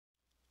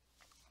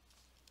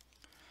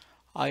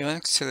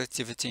Ionic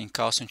selectivity in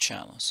calcium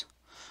channels.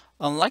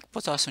 Unlike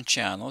potassium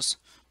channels,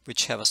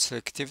 which have a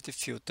selectivity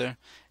filter,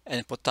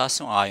 and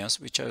potassium ions,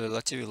 which are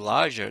relatively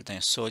larger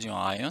than sodium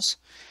ions,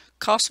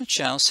 calcium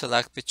channels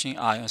select between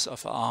ions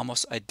of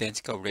almost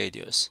identical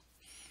radius.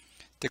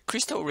 The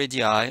crystal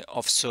radii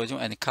of sodium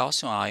and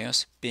calcium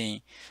ions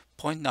being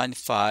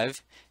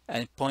 0.95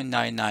 and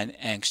 0.99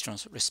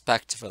 angstroms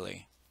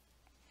respectively.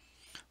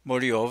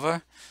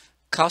 Moreover,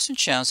 calcium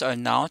channels are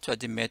known to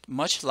admit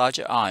much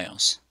larger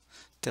ions.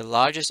 The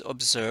largest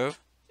observed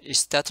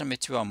is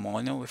tetramethyl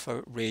ammonium with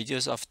a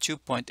radius of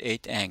 2.8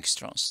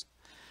 angstroms.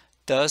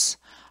 Thus,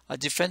 a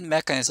different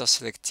mechanism of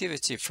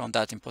selectivity from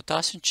that in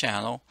potassium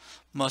channel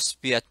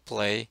must be at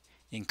play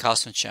in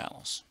calcium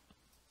channels.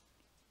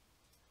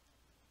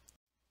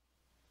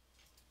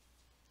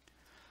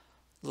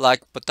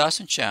 Like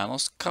potassium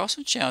channels,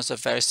 calcium channels are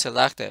very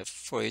selective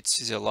for its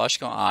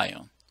physiological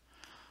ion.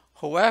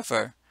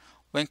 However,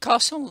 when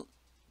calcium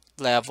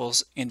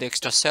levels in the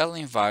extracellular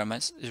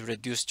environment is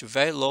reduced to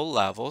very low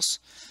levels,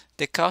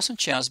 the calcium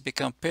channels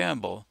become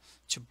permeable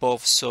to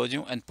both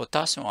sodium and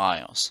potassium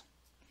ions.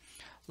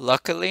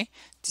 Luckily,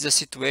 this is a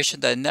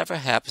situation that never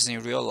happens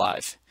in real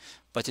life,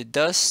 but it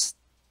does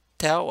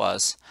tell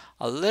us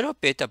a little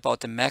bit about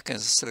the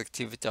mechanism of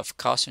selectivity of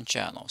calcium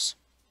channels.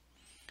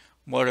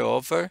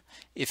 Moreover,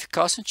 if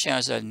calcium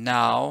channels are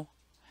now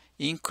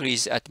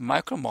increased at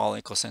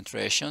micromolar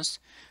concentrations,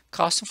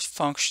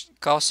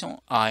 calcium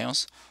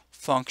ions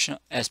function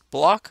as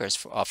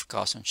blockers of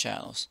calcium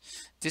channels.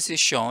 This is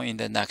shown in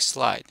the next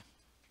slide.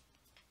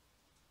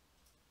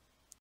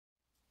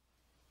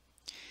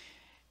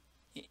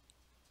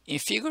 In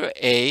figure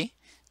A,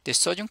 the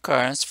sodium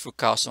currents through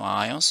calcium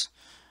ions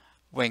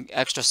when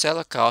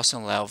extracellular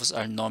calcium levels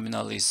are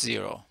nominally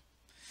zero.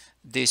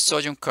 The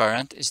sodium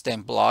current is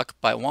then blocked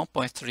by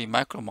 1.3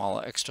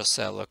 micromolar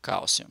extracellular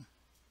calcium.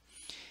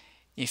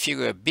 In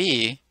figure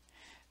B,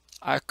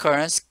 our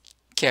currents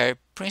carried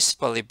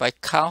principally by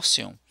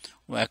calcium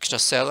when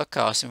extracellular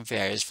calcium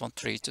varies from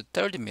 3 to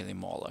 30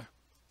 millimolar.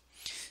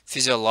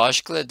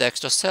 Physiologically, the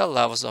extracellular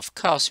levels of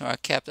calcium are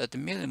kept at the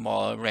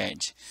millimolar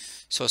range,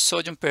 so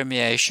sodium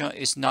permeation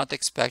is not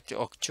expected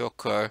to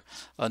occur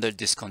under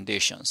these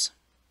conditions.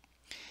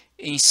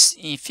 In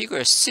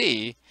figure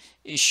C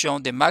is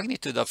shown the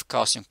magnitude of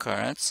calcium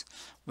currents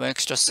when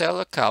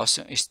extracellular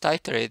calcium is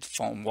titrated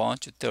from 1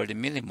 to 30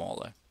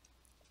 millimolar.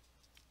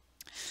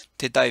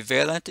 The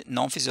divalent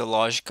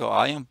non-physiological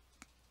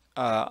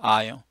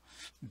ion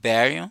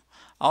barium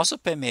also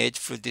permeates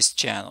through these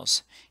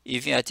channels,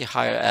 even at a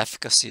higher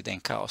efficacy than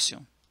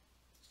calcium.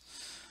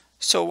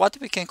 So what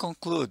we can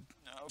conclude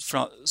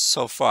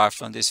so far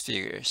from these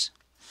figures?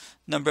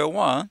 Number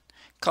one,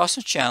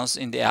 calcium channels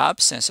in the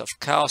absence of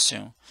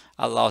calcium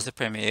allows the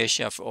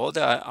permeation of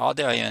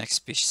other ionic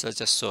species such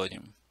as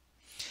sodium.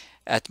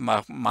 At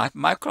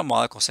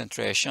micromolar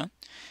concentration,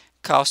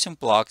 calcium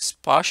blocks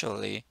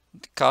partially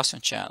the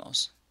calcium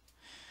channels.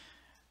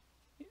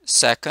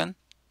 Second,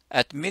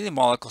 at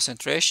millimolar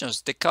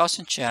concentrations, the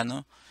calcium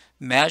channel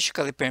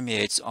magically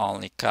permeates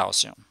only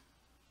calcium.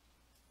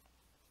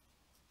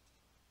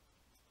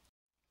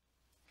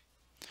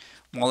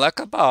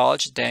 Molecular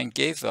biology then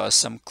gave us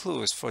some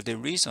clues for the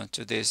reason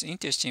to these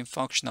interesting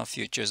functional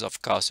features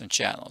of calcium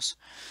channels.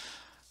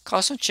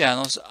 Calcium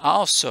channels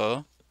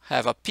also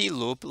have a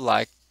p-loop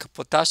like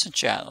potassium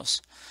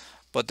channels,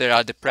 but there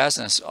are the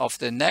presence of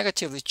the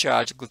negatively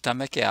charged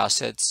glutamic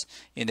acids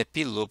in the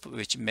p-loop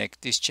which make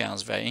these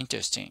channels very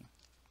interesting.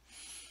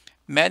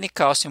 Many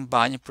calcium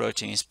binding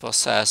proteins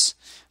possess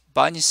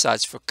binding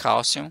sites for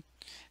calcium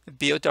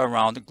built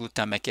around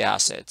glutamic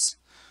acids.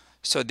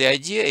 So the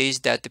idea is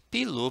that the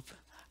p-loop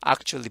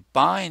actually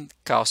bind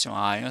calcium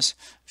ions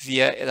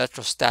via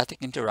electrostatic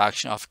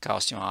interaction of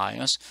calcium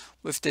ions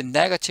with the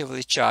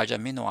negatively charged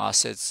amino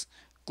acids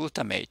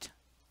glutamate.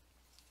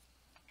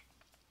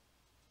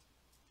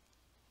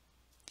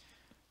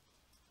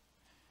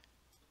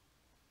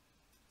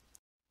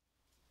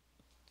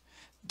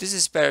 This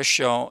is better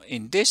shown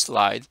in this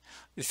slide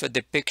with a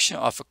depiction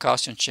of a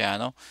calcium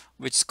channel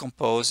which is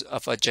composed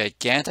of a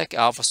gigantic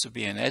alpha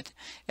subunit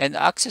and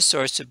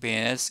accessory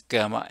subunits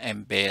gamma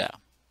and beta.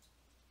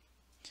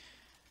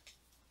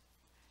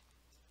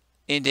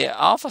 In the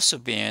alpha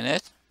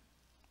subunit,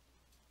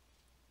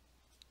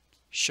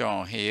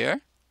 shown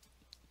here,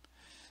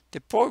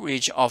 the pore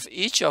region of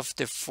each of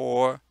the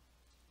 4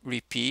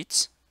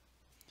 repeats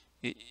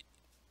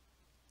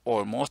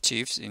or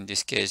motifs, in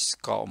this case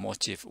called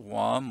motif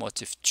 1,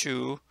 motif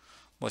 2,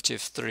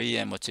 motif 3,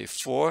 and motif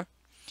 4.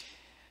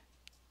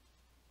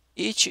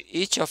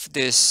 Each of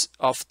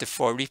the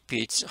 4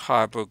 repeats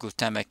harbor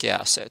glutamic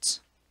acids.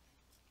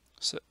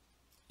 So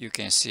you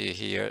can see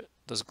here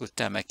those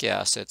glutamic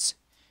acids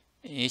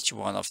in each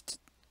one of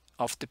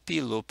the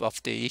p-loop of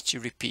each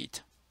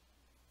repeat.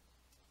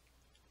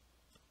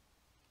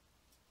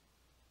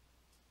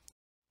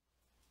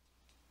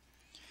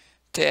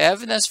 The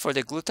evidence for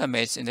the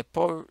glutamates in the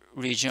pore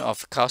region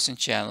of calcium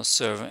channels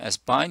serving as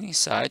binding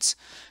sites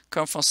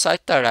come from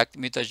site-direct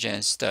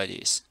mutagenesis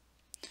studies.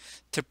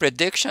 The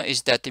prediction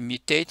is that the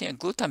mutating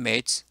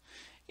glutamates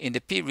in the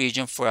P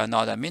region for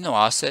another amino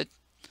acid,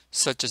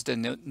 such as the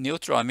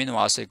neutral amino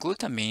acid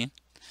glutamine,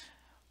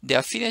 the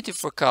affinity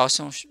for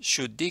calcium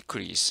should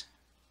decrease.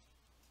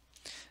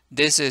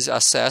 This is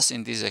assessed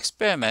in this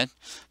experiment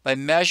by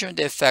measuring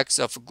the effects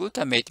of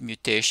glutamate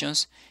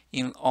mutations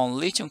on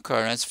lithium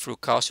currents through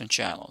calcium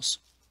channels.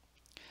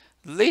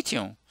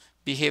 Lithium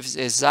behaves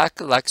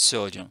exactly like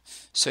sodium,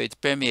 so it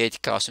permeates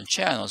calcium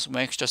channels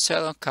when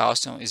extracellular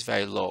calcium is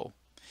very low.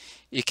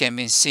 It can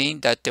be seen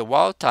that the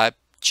wild-type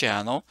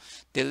channel,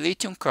 the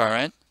lithium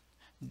current,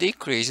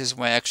 decreases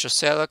when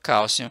extracellular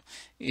calcium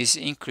is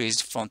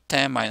increased from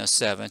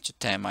 10-7 to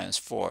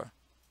 10-4.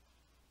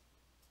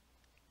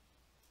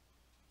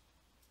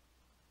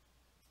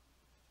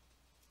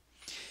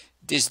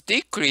 This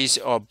decrease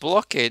or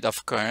blockade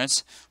of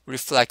currents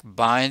reflect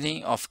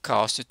binding of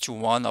calcium to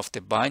one of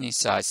the binding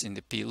sites in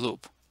the P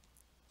loop.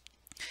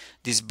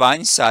 This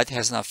binding site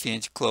has an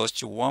affinity close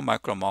to 1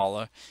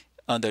 micromolar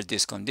under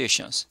these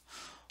conditions.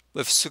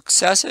 With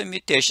successive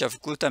mutation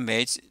of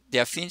glutamates, the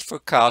affinity for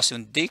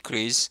calcium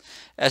decreases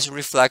as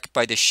reflected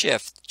by the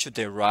shift to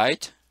the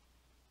right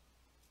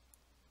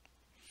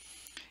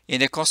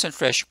in the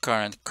concentration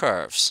current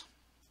curves.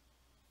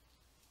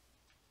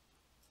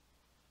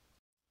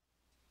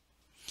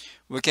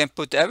 We can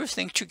put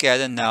everything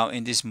together now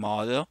in this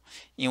model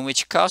in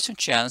which calcium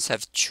channels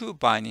have two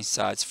binding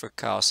sites for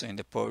calcium in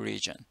the pore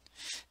region.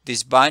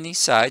 These binding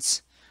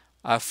sites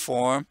are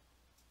formed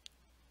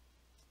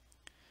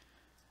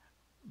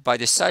by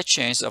the side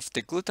chains of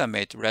the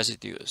glutamate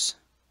residues.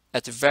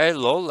 At very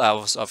low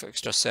levels of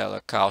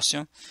extracellular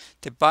calcium,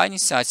 the binding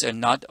sites are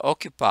not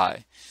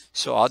occupied,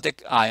 so other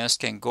ions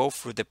can go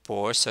through the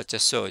pore, such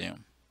as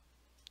sodium.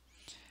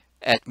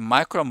 At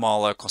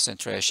micromolar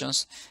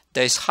concentrations,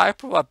 there is high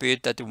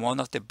probability that one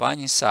of the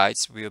binding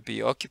sites will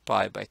be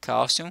occupied by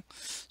calcium,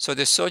 so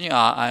the sodium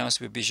ions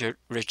will be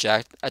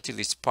rejected at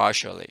least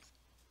partially.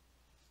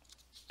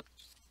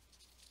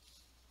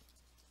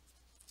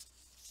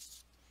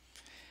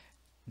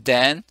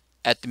 Then,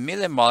 at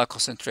millimolar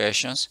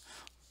concentrations,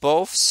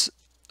 both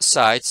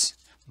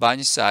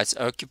binding sites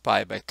are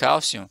occupied by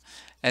calcium,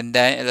 and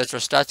then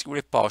electrostatic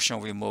repulsion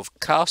will move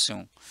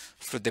calcium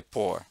through the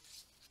pore.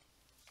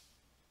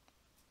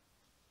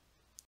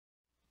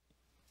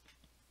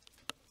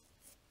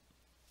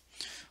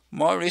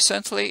 More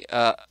recently,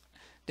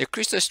 the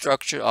crystal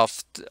structure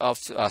of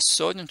a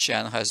sodium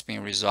channel has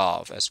been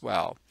resolved as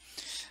well.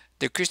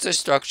 The crystal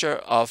structure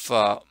of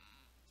a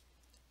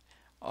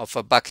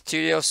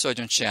bacterial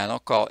sodium channel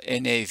called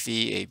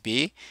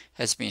NAVAB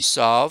has been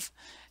solved,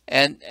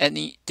 and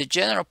the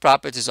general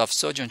properties of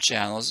sodium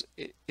channels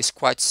is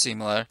quite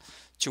similar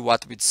to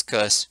what we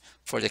discussed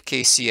for the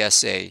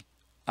KCSA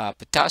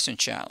potassium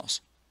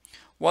channels.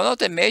 One of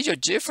the major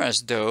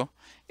differences, though,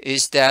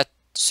 is that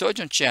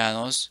sodium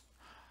channels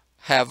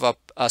have a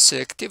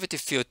selectivity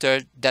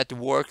filter that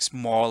works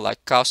more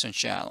like calcium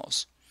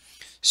channels.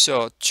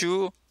 So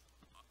two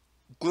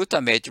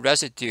glutamate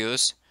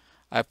residues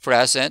are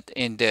present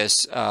in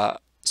this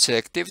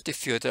selectivity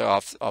filter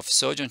of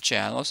sodium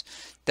channels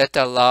that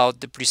allow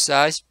the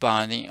precise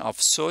binding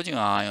of sodium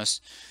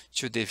ions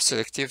to the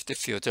selectivity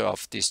filter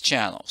of these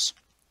channels.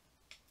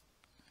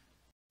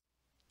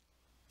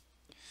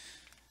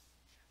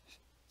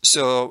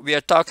 So we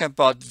are talking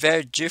about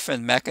very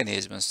different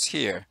mechanisms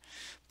here.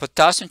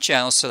 Potassium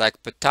channels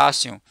select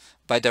potassium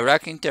by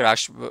direct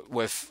interaction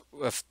with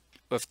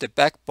the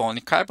backbone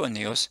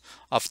carbonyls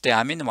of the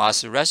amino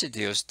acid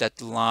residues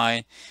that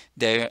line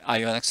the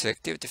ionic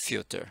selectivity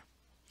filter.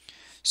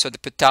 So the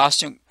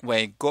potassium, when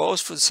it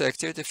goes through the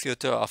selectivity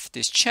filter of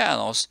these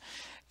channels,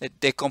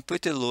 they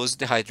completely lose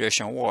the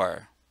hydration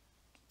war.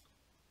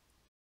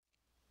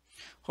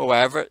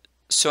 However,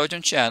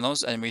 sodium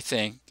channels, and we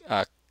think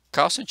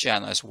calcium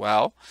channel as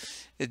well,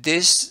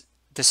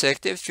 the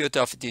selective filter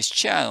of these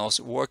channels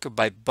work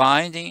by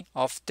binding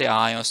of the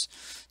ions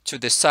to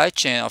the side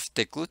chain of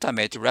the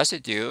glutamate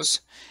residues,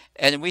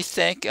 and we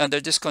think under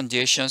these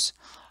conditions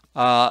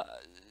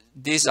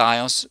these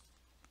ions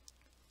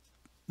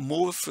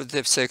move through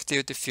the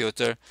selectivity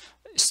filter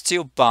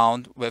still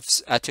bound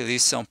with at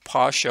least some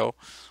partial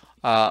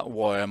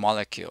water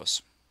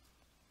molecules.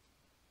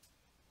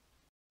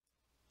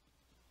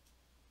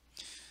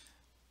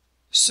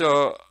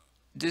 So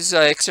this is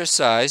an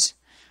exercise.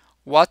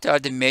 What are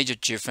the major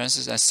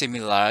differences and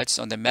similarities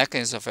on the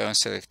mechanism of ion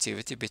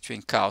selectivity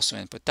between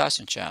calcium and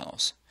potassium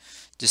channels?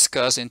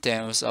 Discuss in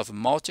terms of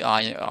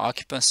multi-ion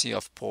occupancy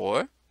of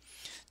pore.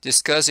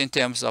 Discuss in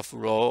terms of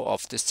role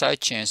of the side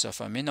chains of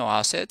amino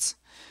acids.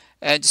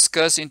 And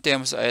discuss in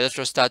terms of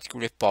electrostatic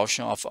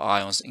repulsion of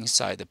ions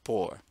inside the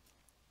pore.